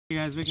Hey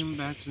guys, welcome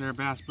back to another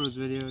Bass Bros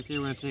video. Today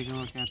we're going to take a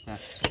look at the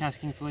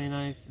KastKing fillet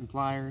knife and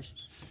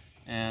pliers,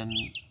 and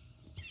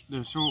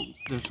they're sold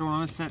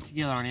on a set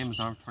together on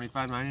Amazon for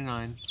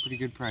 $25.99, pretty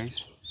good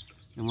price.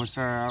 And we'll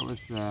start out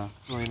with the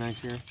fillet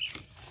knife here.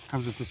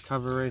 Comes with this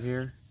cover right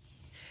here,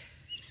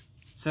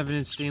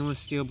 7-inch stainless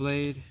steel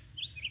blade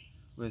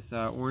with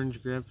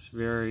orange grips,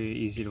 very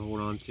easy to hold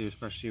on to,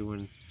 especially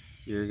when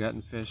you're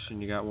gutting fish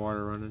and you got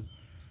water running.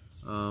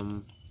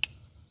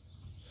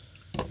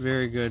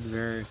 Very good,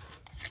 very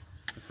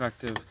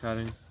effective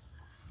cutting.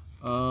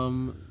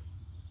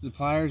 The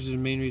pliers is the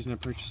main reason I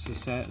purchased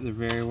this set. They're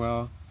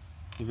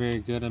very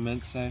good, I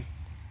meant to say,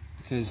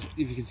 because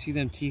if you can see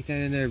them teeth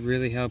in there,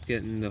 really help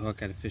getting the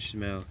hook out of fish's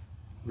mouth.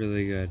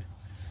 Really good.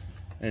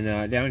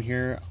 And down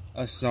here,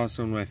 this is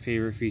also one of my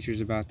favorite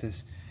features about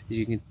this, is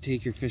you can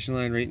take your fishing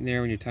line right in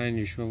there when you're tying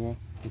your swivel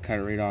and cut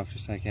it right off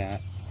just like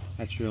that.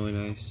 That's really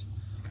nice.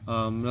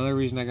 Another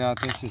reason I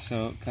got this is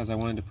because I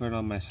wanted to put it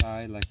on my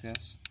side like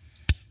this.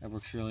 That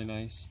works really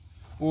nice.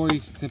 Or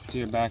you can clip it to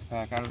your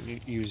backpack. I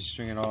don't use a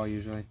string at all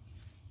usually.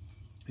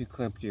 You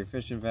clip to your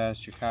fishing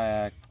vest, your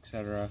kayak,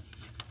 etc.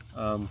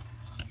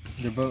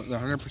 They're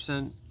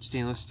 100%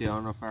 stainless steel. I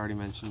don't know if I already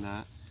mentioned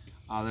that.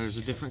 There's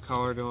a different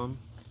color to them.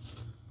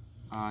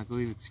 I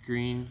believe it's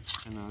green,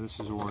 and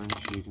this is orange,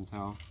 so you can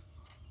tell.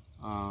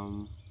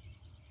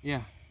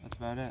 Yeah, that's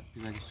about it.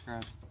 Please like and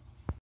subscribe.